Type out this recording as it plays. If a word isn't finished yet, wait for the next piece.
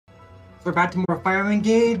We're back to more Fire Emblem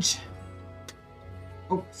Engage.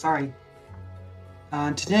 Oh, sorry.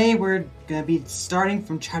 Today we're gonna be starting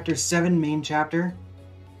from Chapter 7, main chapter.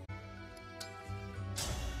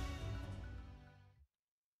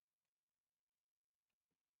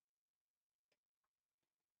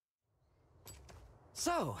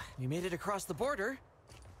 So, we made it across the border.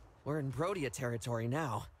 We're in Brodia territory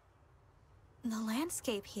now. The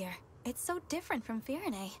landscape here, it's so different from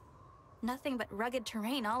Firene. Nothing but rugged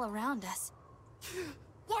terrain all around us.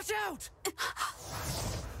 Watch out!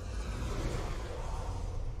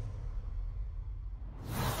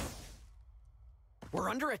 We're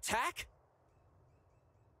under attack?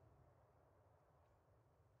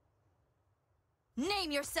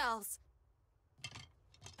 Name yourselves!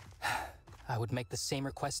 I would make the same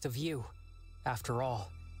request of you. After all,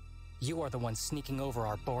 you are the one sneaking over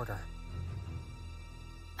our border.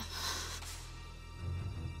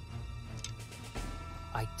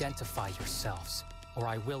 Identify yourselves, or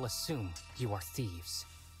I will assume you are thieves.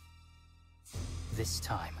 This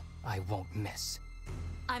time, I won't miss.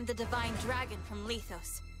 I'm the Divine Dragon from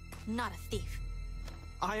Lethos, not a thief.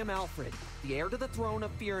 I am Alfred, the heir to the throne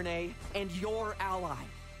of Firene, and your ally.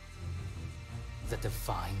 The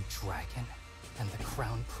Divine Dragon and the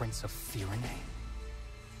Crown Prince of Firene?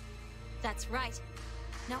 That's right.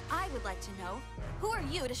 Now I would like to know, who are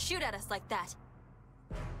you to shoot at us like that?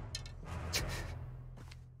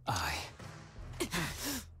 I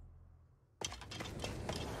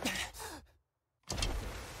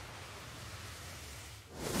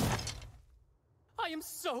am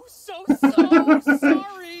so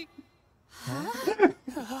sorry!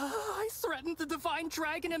 I threatened the Divine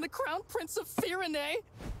Dragon and the Crown Prince of Firene.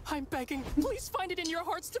 I'm begging, please find it in your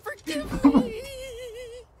hearts to forgive me!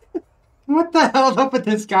 What the hell's up with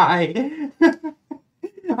this guy?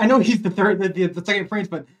 I know he's the second prince,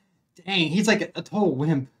 but dang, he's like a total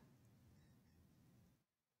wimp.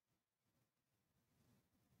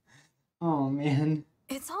 Oh man.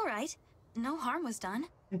 It's all right. No harm was done.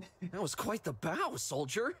 That was quite the bow,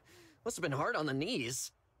 soldier. Must have been hard on the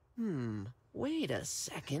knees. Wait a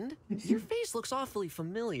second. Your face looks awfully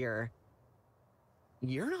familiar.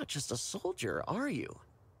 You're not just a soldier, are you?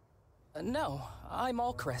 No, I'm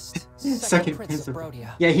Alchrist, Second Prince of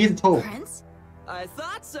Brodia. Yeah, he's a total. Prince? I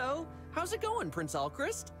thought so. How's it going, Prince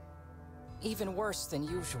Alchrist? Even worse than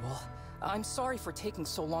usual. I'm sorry for taking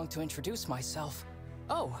so long to introduce myself.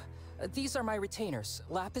 Oh, these are my retainers,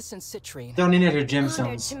 Lapis and Citrine. Don't need her Honored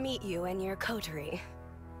gemstones. to meet you and your coterie.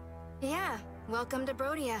 Yeah, welcome to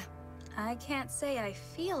Brodia. I can't say I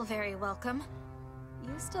feel very welcome. You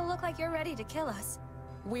still look like you're ready to kill us.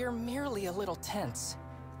 We're merely a little tense.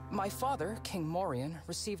 My father, King Morian,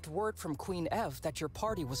 received word from Queen Ev that your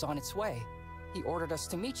party was on its way. He ordered us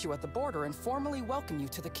to meet you at the border and formally welcome you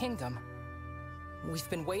to the kingdom. We've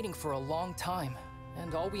been waiting for a long time,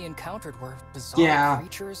 and all we encountered were bizarre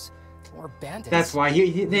creatures or bandits. That's why they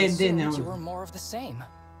didn't know. You were more of the same.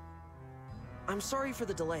 I'm sorry for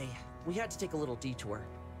the delay. We had to take a little detour.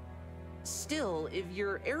 Still, if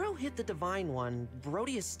your arrow hit the Divine One,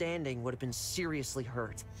 Brodia's standing would have been seriously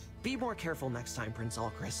hurt. Be more careful next time, Prince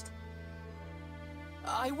Alchrist.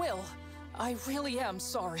 I will. I really am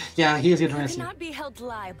sorry. Yeah, he is gonna You miss you. cannot be held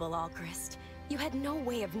liable, Alchrist. You had no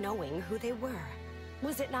way of knowing who they were.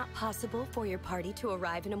 Was it not possible for your party to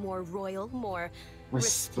arrive in a more royal, more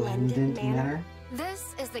resplendent manner?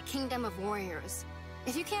 This is the Kingdom of Warriors.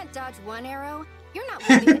 If you can't dodge one arrow, you're not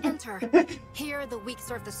worthy to enter. Here, the weak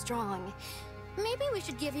serve the strong. Maybe we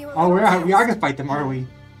should give you a Oh, we are test. gonna fight them, are we?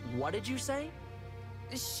 What did you say?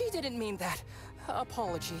 She didn't mean that.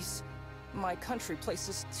 Apologies. My country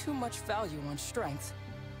places too much value on strength.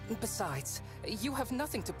 Besides, you have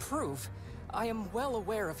nothing to prove. I am well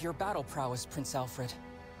aware of your battle prowess, Prince Alfred.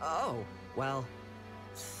 Oh, well,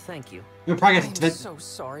 thank you. You'll probably I'm get to so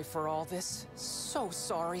sorry for all this. So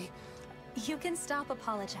sorry. You can stop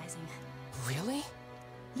apologizing. Really?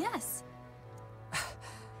 Yes.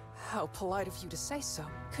 How polite of you to say so.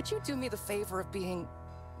 Could you do me the favor of being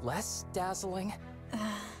less dazzling?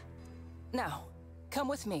 Now, come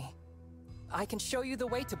with me. I can show you the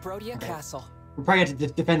way to Brodia Castle. We'll probably have to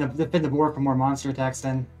defend the board from more monster attacks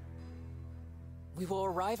then. We will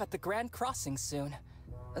arrive at the Grand Crossing soon.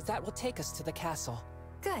 That will take us to the castle.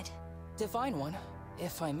 Good. Divine One,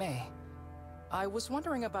 if I may. I was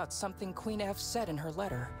wondering about something Queen Ev said in her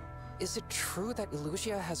letter. Is it true that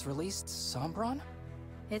Elusia has released Sombron?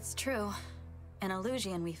 It's true. An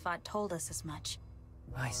Illusian we fought told us as much.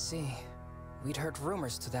 I see. We'd heard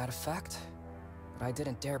rumors to that effect, but I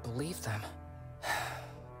didn't dare believe them.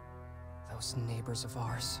 Those neighbors of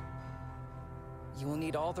ours. You will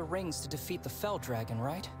need all the rings to defeat the Fell Dragon,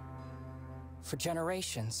 right? For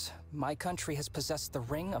generations, my country has possessed the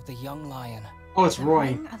Ring of the Young Lion. Oh, it's The Roy.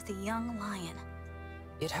 Ring of the Young Lion.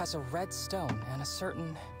 It has a red stone and a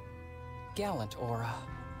certain gallant aura.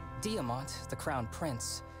 Diamant, the Crown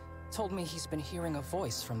Prince, told me he's been hearing a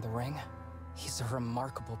voice from the ring. He's a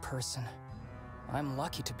remarkable person. I'm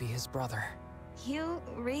lucky to be his brother. You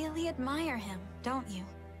really admire him, don't you?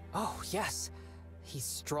 Oh, yes. He's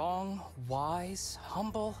strong, wise,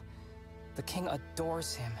 humble. The king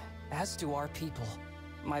adores him, as do our people.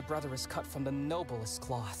 My brother is cut from the noblest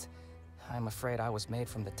cloth. I'm afraid I was made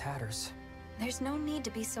from the tatters. There's no need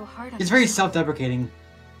to be so hard on It's very yourself. self-deprecating.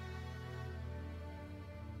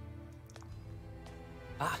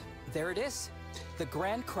 Ah, there it is. The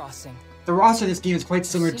Grand Crossing. The roster of this game is quite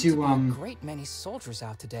similar There seem to, be a great many soldiers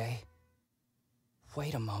out today.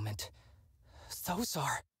 Wait a moment. Those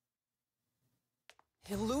are...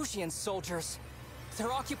 Illusion soldiers.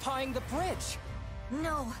 They're occupying the bridge.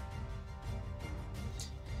 No.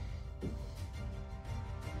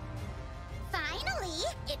 Finally!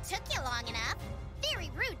 It took you long enough. Very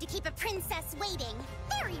rude to keep a princess waiting.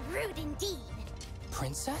 Very rude indeed.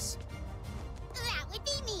 Princess? That would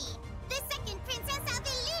be me. The second princess of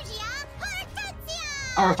Illusia,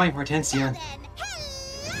 Hortensia! oh, we're playing Hortensia. Well then,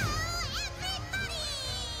 hello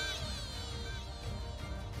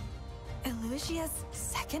everybody! Illusia's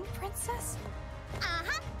second princess?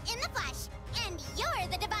 Uh-huh, in the flesh. And you're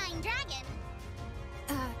the divine dragon.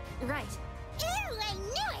 Right. Ew, I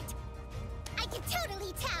knew it! I could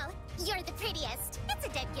totally tell. You're the prettiest. It's a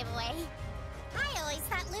dead giveaway. I always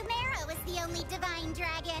thought Lumera was the only divine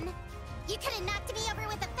dragon. You could have knocked me over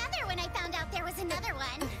with a feather when I found out there was another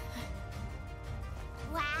one.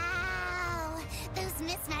 Wow, those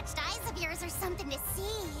mismatched eyes of yours are something to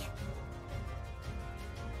see.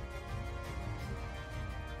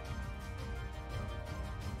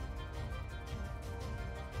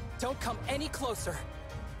 Don't come any closer.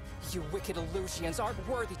 You wicked Illusians aren't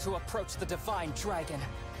worthy to approach the divine dragon.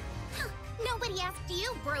 Nobody asked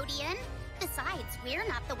you, Brodian. Besides, we're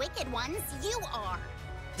not the wicked ones, you are.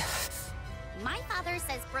 My father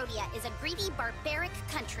says Brodia is a greedy, barbaric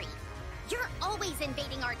country. You're always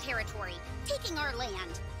invading our territory, taking our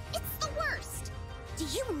land. It's the worst. Do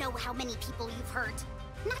you know how many people you've hurt?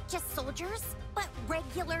 Not just soldiers, but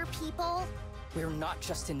regular people. We're not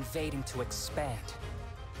just invading to expand.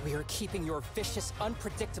 We are keeping your vicious,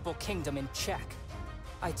 unpredictable kingdom in check.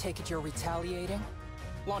 I take it you're retaliating?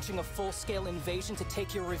 Launching a full-scale invasion to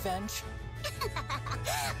take your revenge?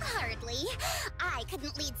 Hardly. I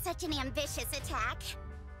couldn't lead such an ambitious attack.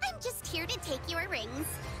 I'm just here to take your rings.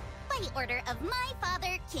 By order of my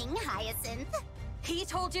father, King Hyacinth. He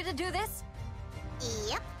told you to do this?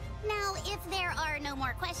 Yep. Now, if there are no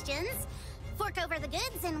more questions, fork over the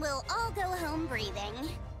goods and we'll all go home breathing.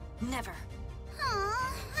 Never.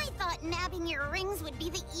 Aw, I thought nabbing your rings would be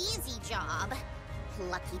the easy job.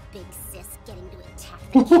 Lucky big sis getting to attack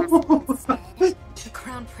the castle instead. The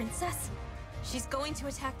Crown Princess? She's going to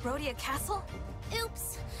attack Brodia Castle?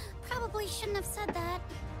 Oops. Probably shouldn't have said that.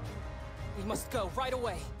 We must go right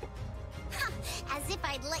away. Ha! As if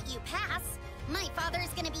I'd let you pass. My father's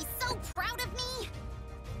gonna be so proud of me.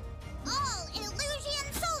 All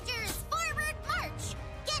Illusion soldiers, forward march!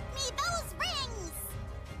 Get me those rings!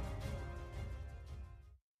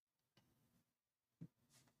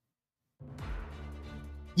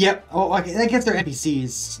 Yep. Oh, okay. I guess they're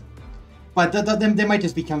NPCs, but they might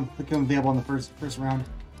just become available in the first round.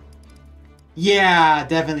 Yeah,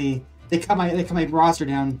 definitely. They cut my roster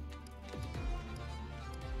down.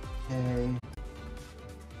 Okay.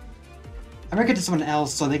 I'm gonna get to someone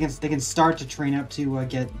else so they can start to train up to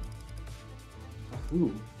get.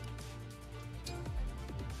 Ooh.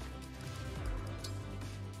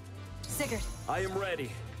 Sigurd. I am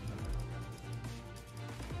ready.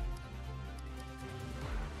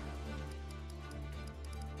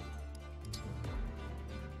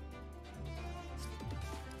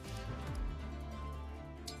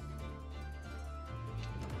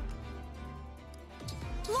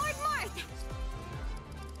 Lord Marth!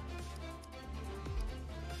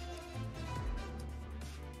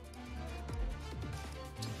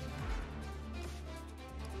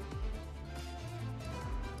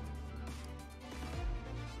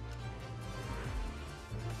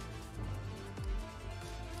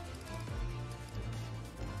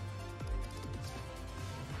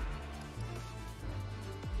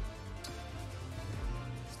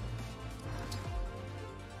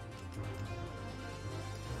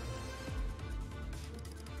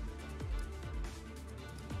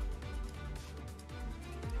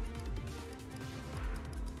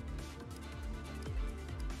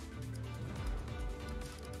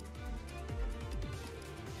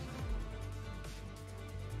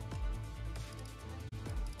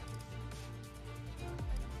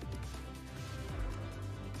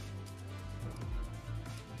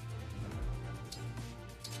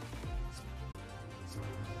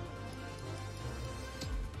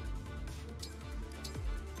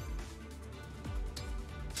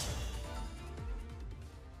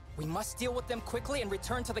 We must deal with them quickly and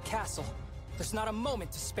return to the castle. There's not a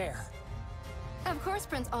moment to spare. Of course,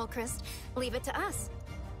 Prince Alchrist. Leave it to us.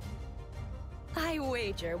 I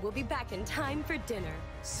wager we'll be back in time for dinner.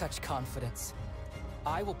 Such confidence.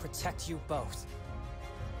 I will protect you both.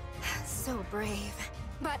 So brave.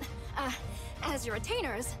 But, as your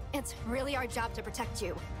retainers, it's really our job to protect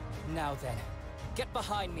you. Now then, get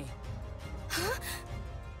behind me. Huh?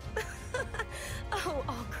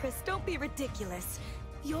 Oh, Chris, don't be ridiculous.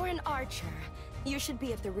 You're an archer. You should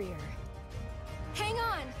be at the rear. Hang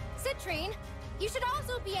on! Citrine! You should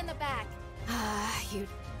also be in the back! You...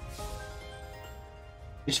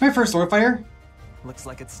 Is she my first sword fighter? Looks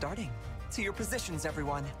like it's starting. To your positions,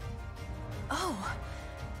 everyone. Oh,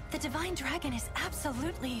 the Divine Dragon is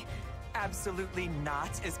absolutely... Absolutely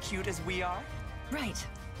not as cute as we are? Right,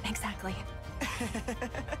 exactly.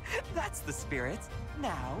 That's the spirit.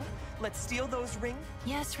 Now, let's steal those rings.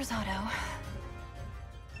 Yes, Rosado.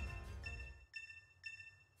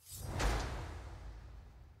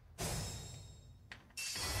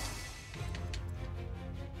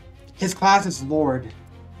 His class is Lord.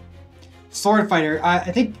 Sword fighter. I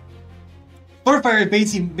think sword fighter is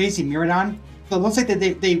basically Miradon. So it looks like that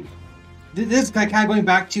they this is kind of going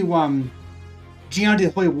back to Gion the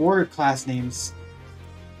Holy Warrior class names.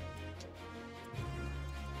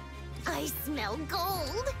 I smell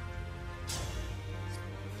gold.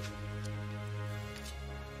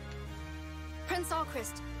 Prince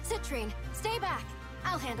Alchrist, Citrine, stay back.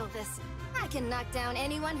 I'll handle this. I can knock down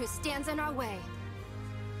anyone who stands in our way.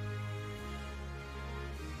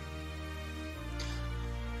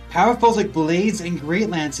 Power foes like Blades and Great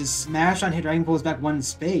Lances smash on hit Dragon Balls back one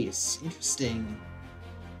space. Interesting.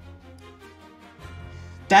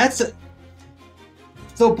 That's...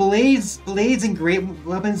 So Blades and Great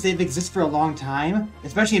Weapons, they've existed for a long time,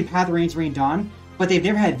 especially in Path of Rain's Rain Dawn, but they've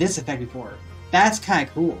never had this effect before. That's kind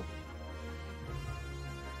of cool.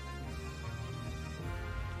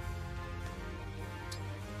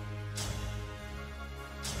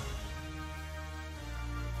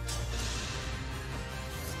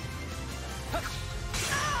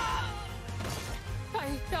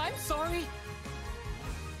 I'm sorry.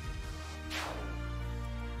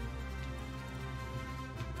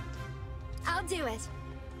 I'll do it.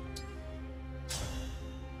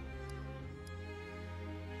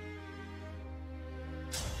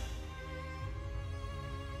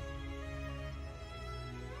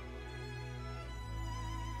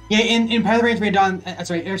 Yeah, in Path of Rain's Rain Dawn,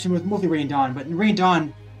 sorry, actually it was mostly Rain Dawn, but in Rain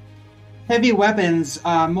Dawn, heavy weapons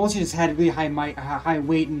mostly just had really high might, high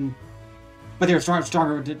weight, but they were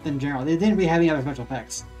stronger than general. They didn't really have any other special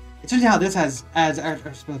effects. It's interesting how this adds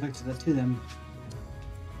extra special effects to them.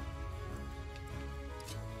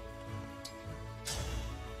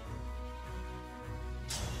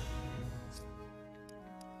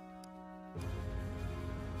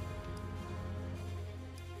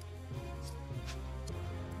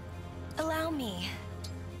 Allow me.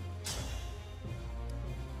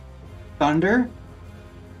 Thunder?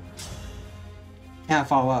 Can't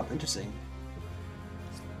follow up. Interesting.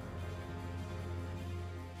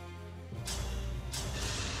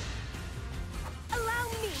 Allow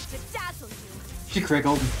me to dazzle you. She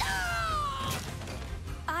crickled.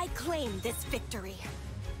 I claim this victory.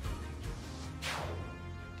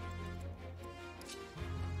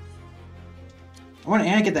 I want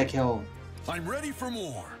Anna to get that kill. I'm ready for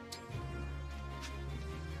more.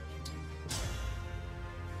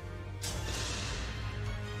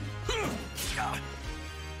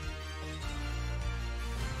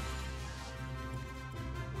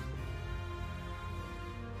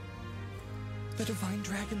 The Divine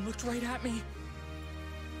Dragon looked right at me.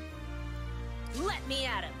 Let me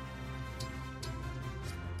at him.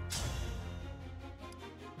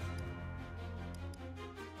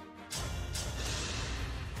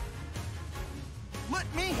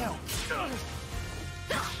 Let me help.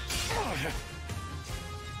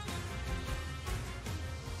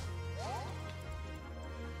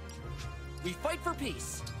 We fight for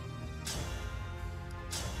peace.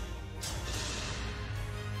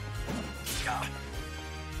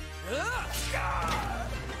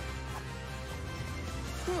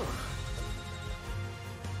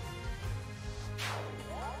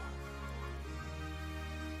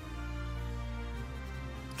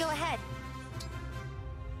 Go ahead.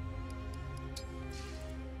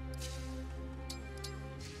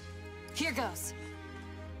 Here goes.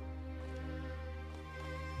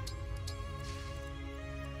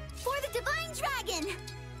 For the Divine Dragon!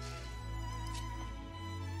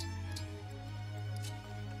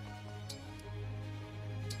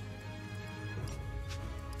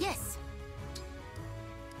 Yes.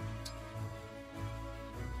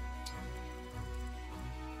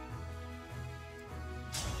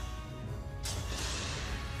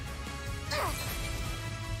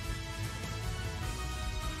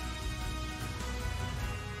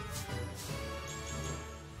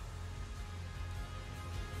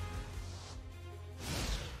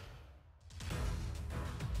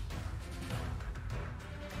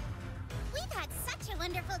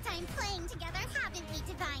 wonderful time playing together, haven't we,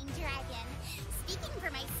 Divine Dragon? Speaking for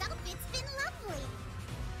myself, it's been lovely.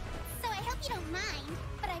 So I hope you don't mind,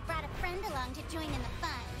 but I brought a friend along to join in the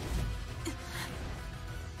fun.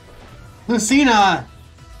 Lucina!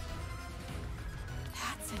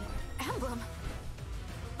 That's an emblem.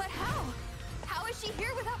 But how? How is she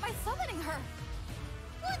here without my summoning her?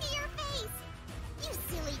 Look at your face! You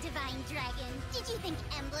silly Divine Dragon. Did you think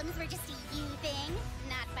emblems were just a you thing?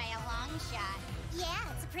 Not by a long shot. Yeah,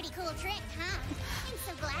 it's a pretty cool trick, huh? I'm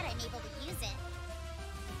so glad I'm able to use it.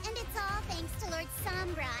 And it's all thanks to Lord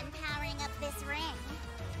Sombron powering up this ring.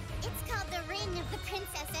 It's called the Ring of the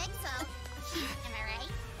Princess Exile. Am I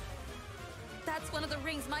right? That's one of the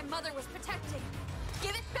rings my mother was protecting.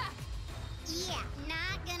 Give it back! Yeah,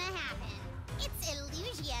 not gonna happen. It's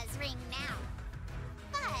Illusia's ring now.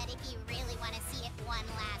 But if you really want to see it one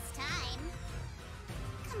last time,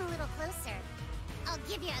 come a little closer. I'll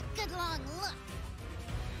give you a good long look.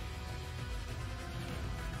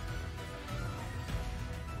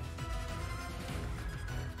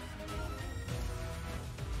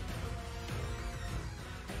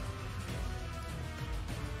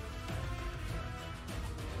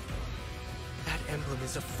 That emblem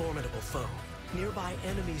is a formidable foe. Nearby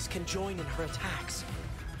enemies can join in her attacks.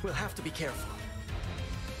 We'll have to be careful.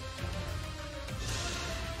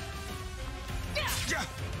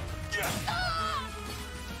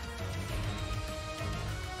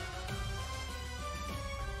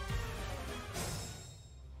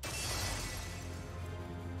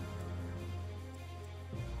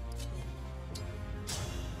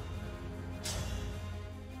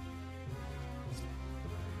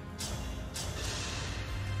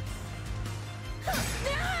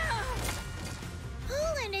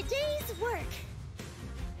 All in a day's work.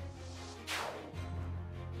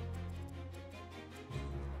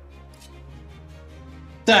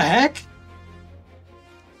 The heck?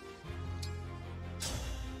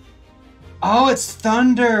 Oh, it's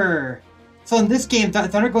Thunder! So in this game,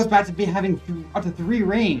 Thunder goes back to having up to 3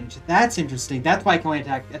 range. That's interesting. That's why I can only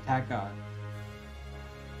attack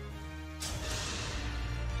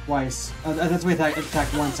twice. That's why I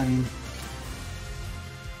attack once, I mean.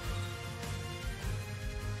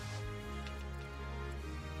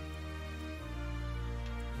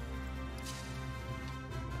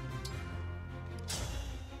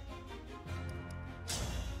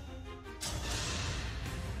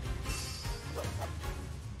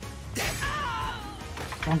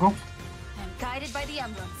 Go. I'm guided by the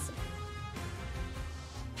emblems.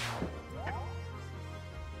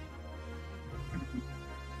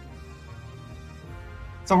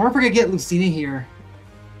 So we're gonna get Lucina here.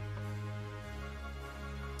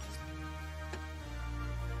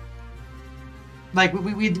 Like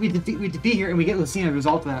we defeat here and we get Lucina as a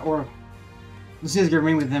result of that, or Lucina's gonna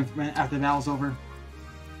remain with them after the battle's over.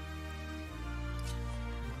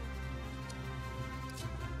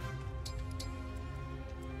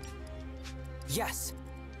 Yes.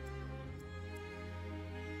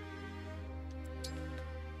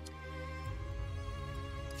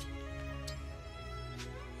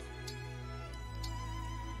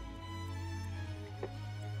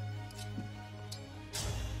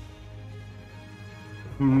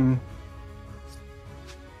 Hmm.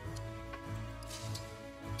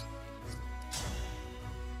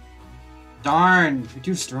 Darn, you're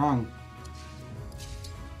too strong.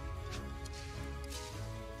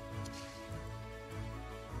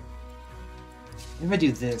 If I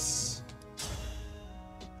do this.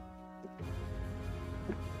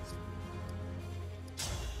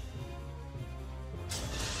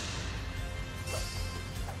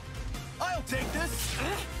 I'll take this.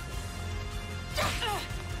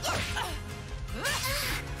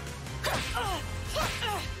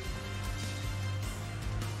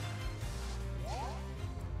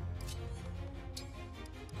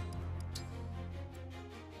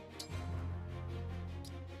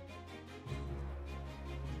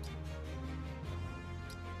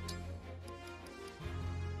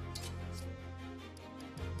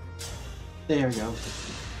 There we go.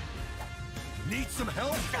 Need some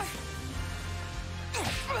help?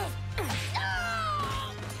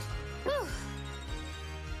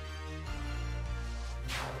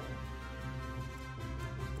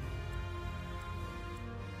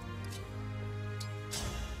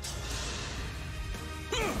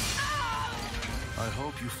 I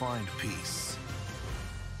hope you find peace.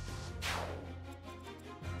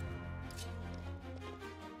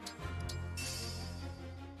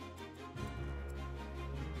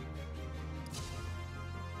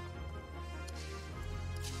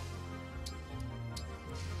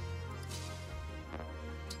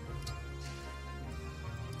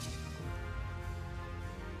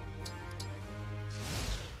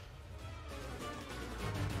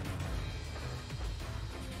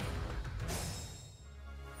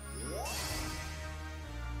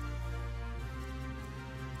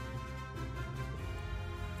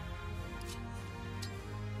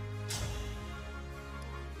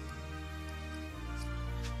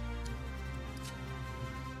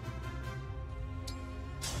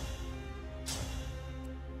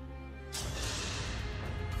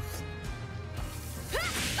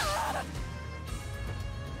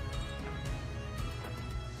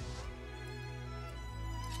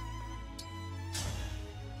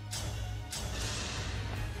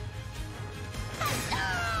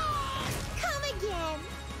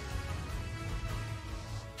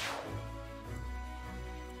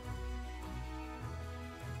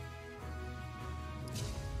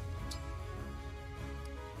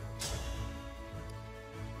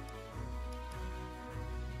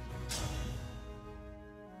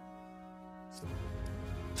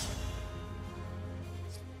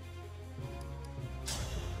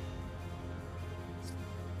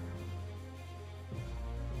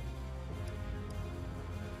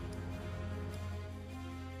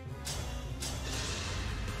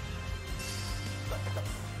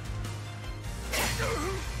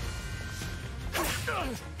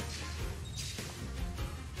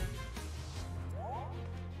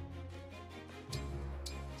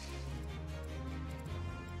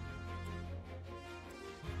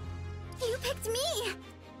 You picked me!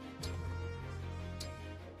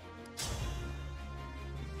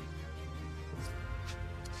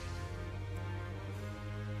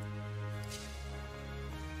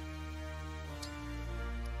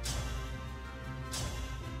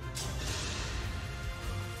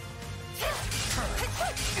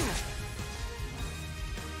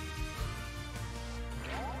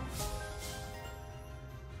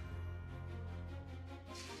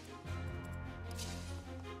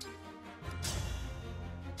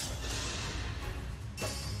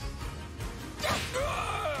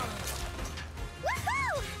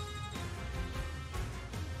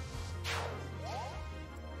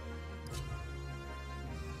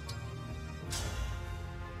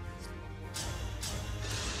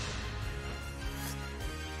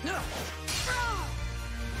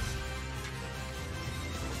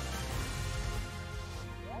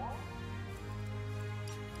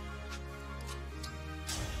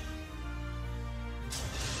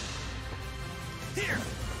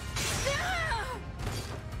 Here!